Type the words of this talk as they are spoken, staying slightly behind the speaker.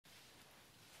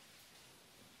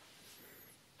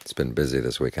It's been busy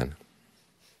this weekend.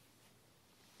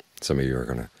 Some of you are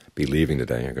going to be leaving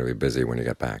today. You're going to be busy when you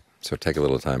get back. So take a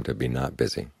little time to be not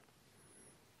busy.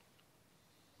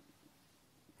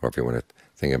 Or if you want to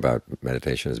think about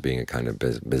meditation as being a kind of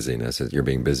busyness, you're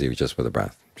being busy just with the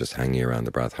breath, just hanging around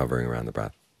the breath, hovering around the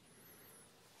breath.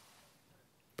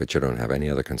 But you don't have any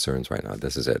other concerns right now.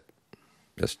 This is it.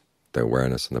 Just the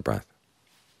awareness and the breath.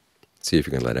 See if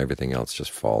you can let everything else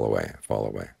just fall away, fall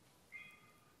away.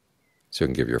 So you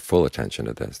can give your full attention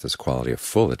to this. This quality of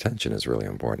full attention is really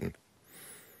important.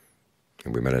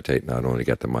 And we meditate not only to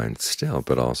get the mind still,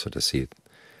 but also to see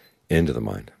into the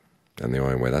mind. And the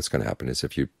only way that's going to happen is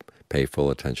if you pay full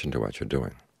attention to what you're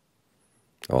doing.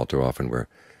 All too often we're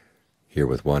here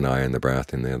with one eye in the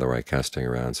breath and the other eye casting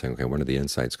around, saying, okay, when are the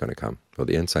insights going to come? Well,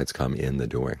 the insights come in the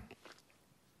doing.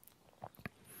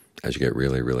 As you get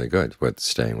really, really good with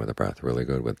staying with the breath, really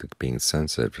good with being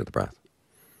sensitive to the breath.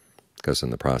 Because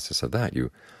in the process of that, you'll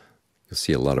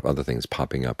see a lot of other things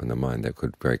popping up in the mind that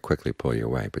could very quickly pull you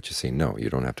away. But you see, no, you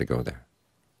don't have to go there.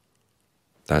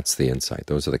 That's the insight.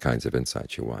 Those are the kinds of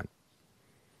insights you want.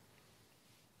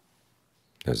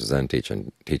 There's a Zen teacher,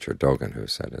 Dogen, who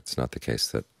said it's not the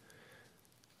case that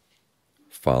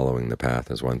following the path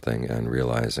is one thing and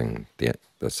realizing the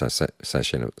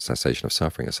cessation of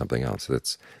suffering is something else.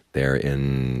 It's there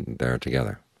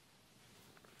together.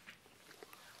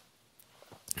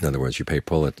 In other words, you pay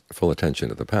full attention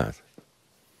to the path.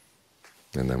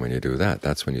 And then when you do that,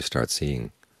 that's when you start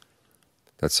seeing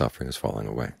that suffering is falling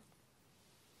away.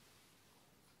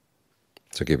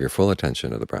 So give your full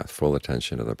attention to the breath, full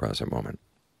attention to the present moment.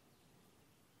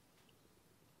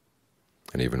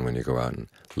 And even when you go out and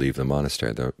leave the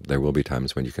monastery, there will be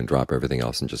times when you can drop everything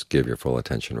else and just give your full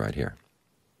attention right here.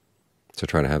 So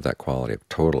try to have that quality of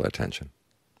total attention.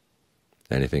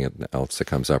 Anything else that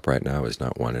comes up right now is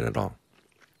not wanted at all.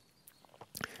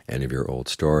 Any of your old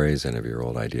stories, any of your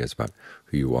old ideas about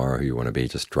who you are, who you want to be,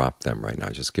 just drop them right now.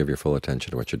 Just give your full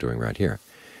attention to what you're doing right here.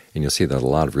 And you'll see that a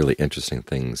lot of really interesting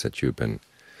things that you've been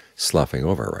sloughing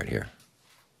over right here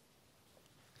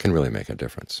can really make a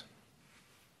difference.